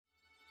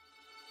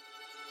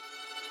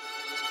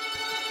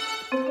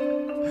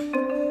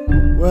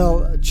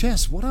Well,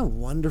 Jess, what a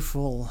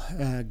wonderful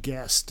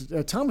guest.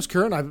 Thomas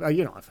Curran,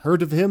 I've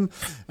heard of him.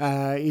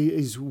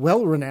 He's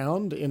well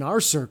renowned in our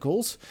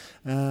circles,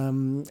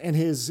 and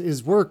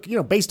his work,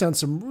 based on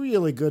some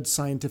really good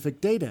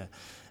scientific data.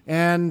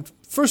 And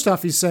first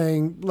off, he's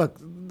saying, look,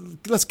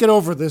 let's get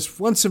over this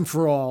once and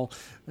for all.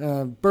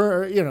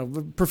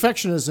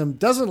 Perfectionism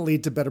doesn't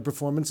lead to better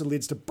performance. It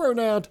leads to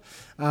burnout,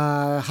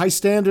 high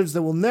standards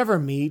that we'll never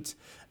meet.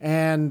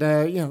 And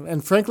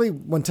frankly,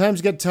 when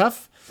times get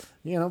tough,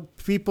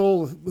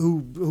 people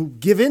who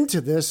give into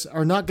this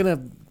are not going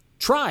to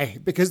try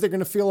because they're going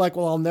to feel like,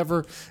 well, I'll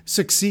never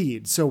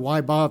succeed. So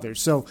why bother?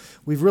 So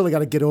we've really got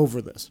to get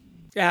over this.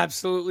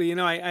 Absolutely.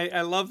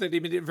 I love that he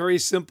made it very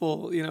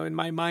simple. In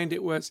my mind,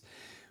 it was,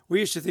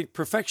 we used to think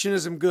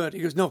perfectionism good. He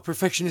goes, no,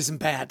 perfectionism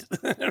bad.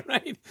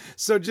 Right?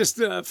 So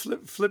just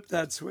flip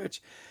that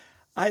switch.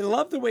 I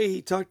love the way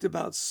he talked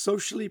about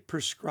socially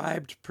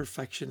prescribed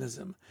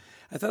perfectionism.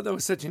 I thought that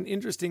was such an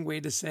interesting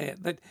way to say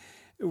it. That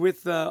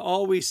with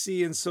all we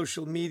see in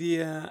social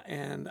media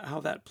and how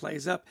that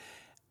plays up,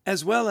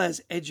 as well as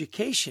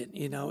education,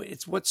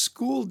 it's what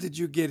school did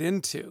you get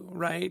into,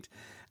 right?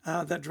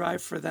 That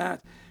drive for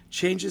that.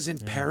 Changes in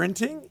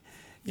parenting,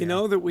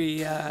 that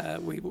we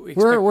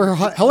we're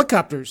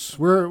helicopters.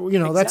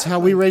 Exactly. That's how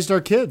we raised our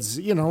kids.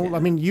 I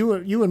mean,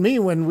 you and me,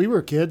 when we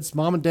were kids,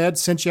 mom and dad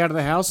sent you out of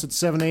the house at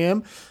 7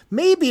 a.m.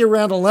 Maybe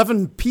around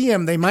 11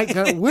 p.m. they might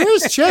go,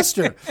 where's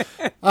Chester?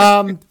 But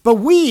I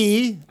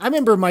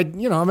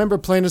remember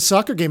playing a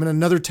soccer game in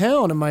another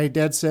town, and my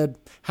dad said,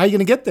 how are you going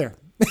to get there?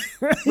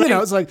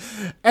 It's like,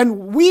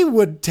 and we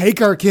would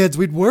take our kids,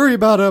 we'd worry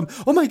about them.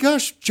 Oh my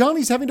gosh,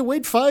 Johnny's having to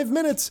wait 5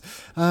 minutes.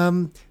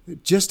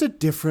 Just a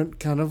different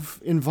kind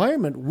of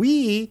environment.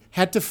 We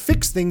had to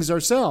fix things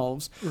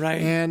ourselves.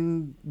 Right.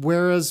 And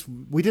whereas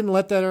we didn't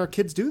let our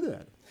kids do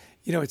that.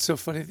 It's so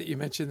funny that you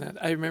mentioned that.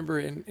 I remember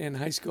in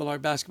high school, our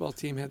basketball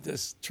team had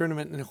this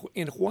tournament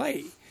in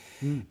Hawaii.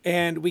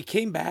 And we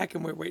came back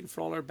and we were waiting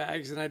for all our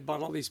bags, and I'd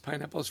bought all these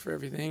pineapples for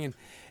everything. And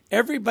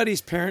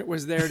everybody's parent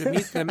was there to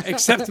meet them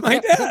except my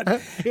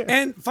dad. Yeah.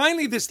 And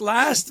finally, this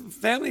last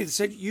family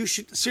said, you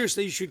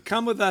should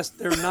come with us.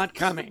 They're not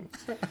coming.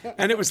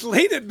 And it was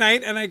late at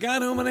night, and I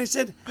got home and I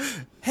said,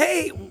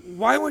 hey,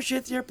 why weren't you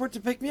at the airport to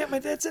pick me up? My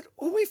dad said,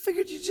 well, we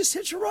figured you'd just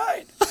hitch a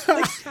ride.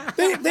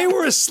 They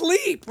were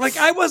asleep.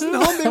 I wasn't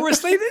home. They were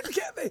asleep.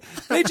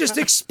 They just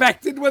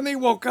expected when they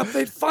woke up,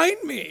 they'd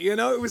find me. I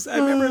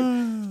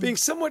remember being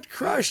somewhat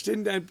crushed,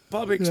 and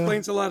probably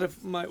explains a lot of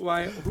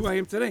who I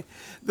am today.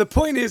 The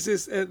point is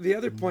the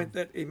other point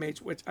that he made,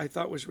 which I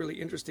thought was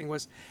really interesting,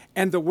 was,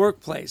 and the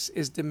workplace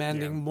is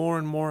demanding more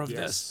and more of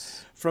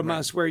this from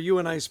us, where you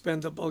and I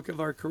spend the bulk of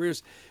our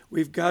careers.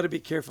 We've got to be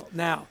careful.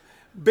 Now,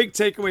 big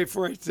takeaway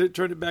before I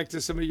turn it back to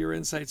some of your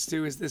insights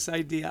too, is this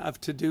idea of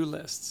to-do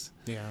lists.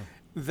 Yeah.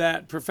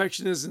 That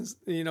perfectionism,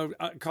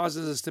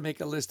 causes us to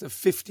make a list of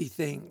 50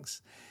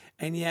 things.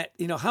 And yet,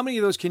 how many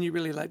of those can you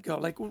really let go?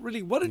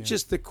 Really, what are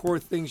just the core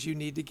things you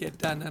need to get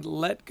done and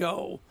let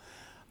go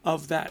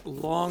of that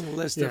long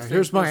list of things?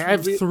 Here's I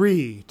have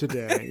 3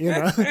 today.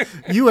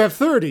 You have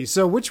 30.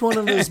 So which one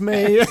of us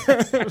may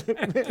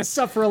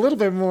suffer a little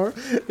bit more?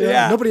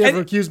 Nobody ever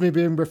accused me of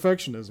being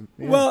perfectionism.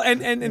 Yeah. Well,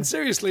 and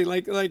seriously,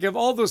 like of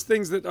all those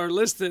things that are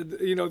listed,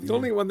 the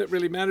only one that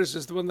really matters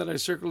is the one that I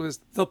circle is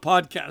the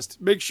podcast.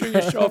 Make sure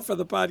you show up for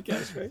the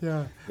podcast, right?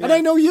 Yeah. And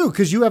I know you,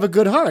 because you have a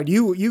good heart.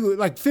 You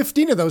like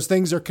 15 of those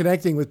things are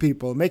connecting with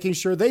people, making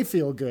sure they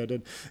feel good,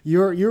 and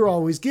you're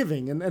always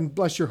giving, and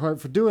bless your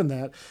heart for doing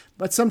that.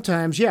 But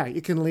sometimes,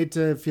 it can lead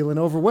to feeling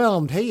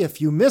overwhelmed. Hey,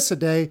 if you miss a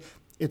day,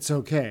 it's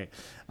okay.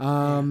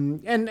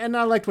 And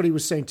I liked what he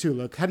was saying too.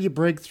 Look, how do you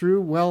break through?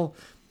 Well,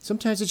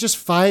 sometimes it's just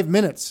 5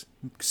 minutes.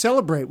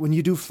 Celebrate when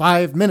you do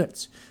 5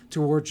 minutes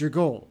towards your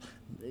goal.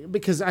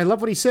 Because I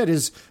love what he said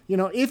is,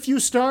 once you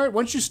start,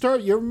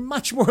 you're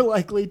much more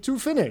likely to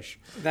finish.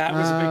 That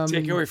was a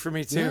big takeaway for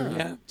me too.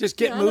 Yeah. Just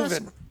get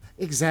moving.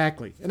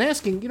 Exactly. And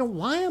asking,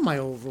 why am I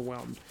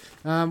overwhelmed?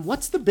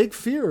 What's the big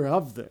fear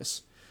of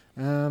this?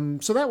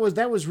 So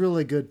that was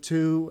really good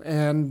too.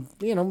 And,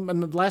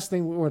 and the last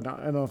thing, I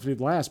don't know if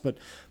it'd last, but,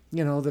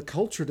 the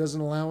culture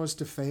doesn't allow us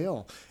to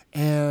fail.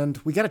 And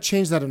we got to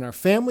change that in our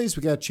families.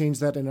 We got to change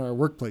that in our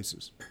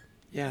workplaces.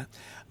 Yeah.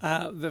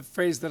 The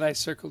phrase that I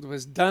circled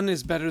was done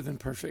is better than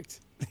perfect.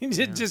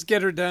 Just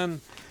get her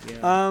done.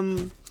 Yeah.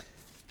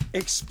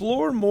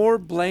 Explore more,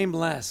 blame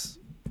less.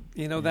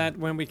 That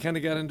when we kind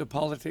of got into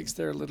politics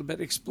there a little bit,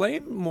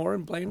 explain more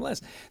and blame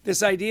less.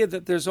 This idea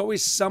that there's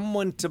always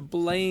someone to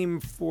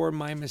blame for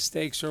my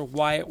mistakes or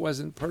why it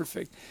wasn't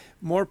perfect.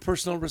 More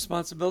personal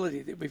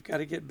responsibility, that we've got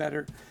to get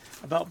better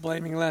about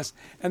blaming less.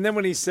 And then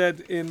when he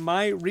said, in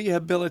my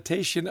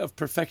rehabilitation of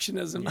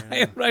perfectionism,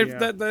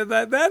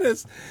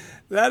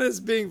 that is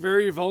being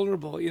very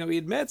vulnerable. He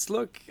admits,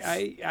 look,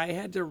 I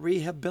had to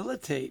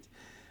rehabilitate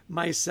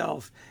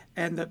myself.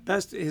 And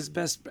his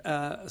best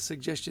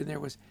suggestion there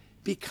was,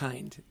 be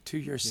kind to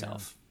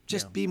yourself.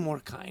 Just be more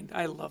kind.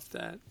 I love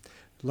that.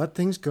 Let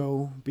things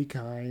go. Be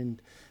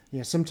kind.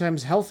 Yeah,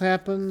 sometimes health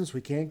happens,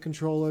 we can't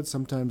control it.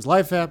 Sometimes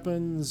life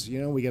happens,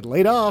 we get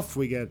laid off,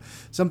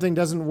 something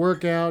doesn't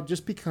work out.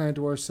 Just be kind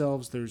to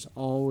ourselves. There's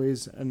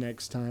always a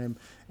next time.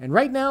 And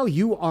right now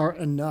you are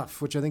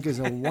enough, which I think is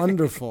a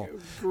wonderful,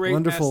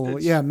 wonderful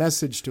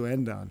message to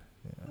end on.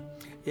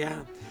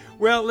 Yeah.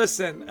 Well,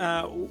 listen,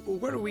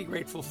 what are we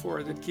grateful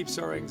for that keeps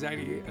our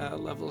anxiety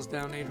levels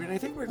down, Adrian? I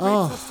think we're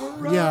grateful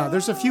for... Yeah,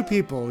 there's a few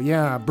people.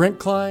 Yeah, Brent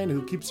Klein,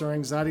 who keeps our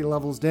anxiety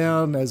levels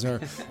down, as our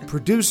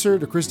producer,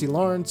 to Christy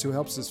Lawrence, who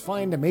helps us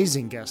find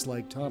amazing guests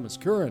like Thomas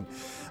Curran.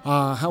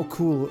 How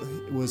cool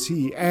was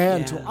he?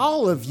 And to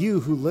all of you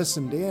who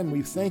listened in,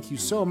 we thank you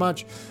so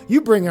much.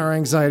 You bring our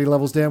anxiety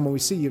levels down when we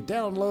see you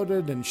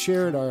downloaded and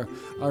shared our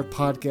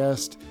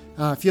podcast.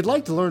 If you'd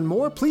like to learn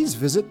more, please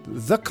visit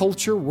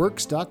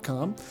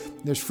thecultureworks.com.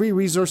 There's free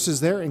resources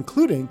there,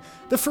 including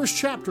the first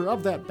chapter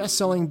of that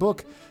best-selling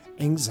book,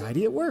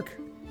 Anxiety at Work.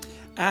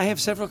 I have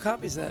several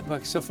copies of that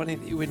book. So funny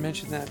that you would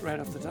mention that right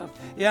off the top.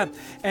 Yeah,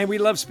 and we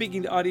love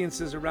speaking to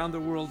audiences around the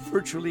world,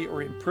 virtually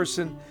or in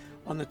person,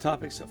 on the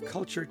topics of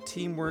culture,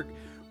 teamwork,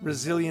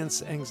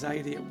 resilience,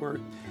 anxiety at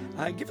work.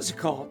 Give us a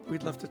call.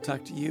 We'd love to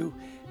talk to you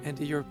and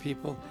to your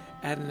people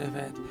at an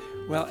event.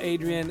 Well,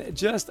 Adrian,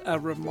 just a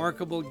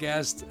remarkable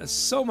guest.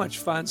 So much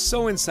fun,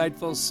 so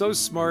insightful, so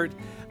smart,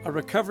 a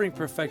recovering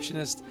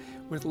perfectionist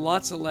with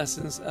lots of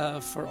lessons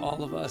for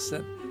all of us.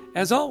 And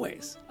as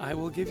always, I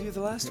will give you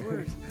the last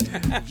word.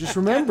 Just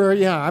remember,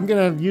 I'm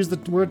going to use the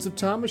words of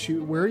Thomas.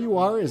 Where you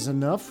are is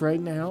enough right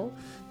now,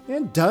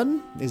 and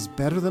done is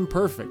better than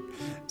perfect.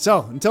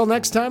 So until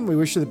next time, we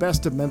wish you the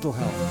best of mental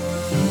health.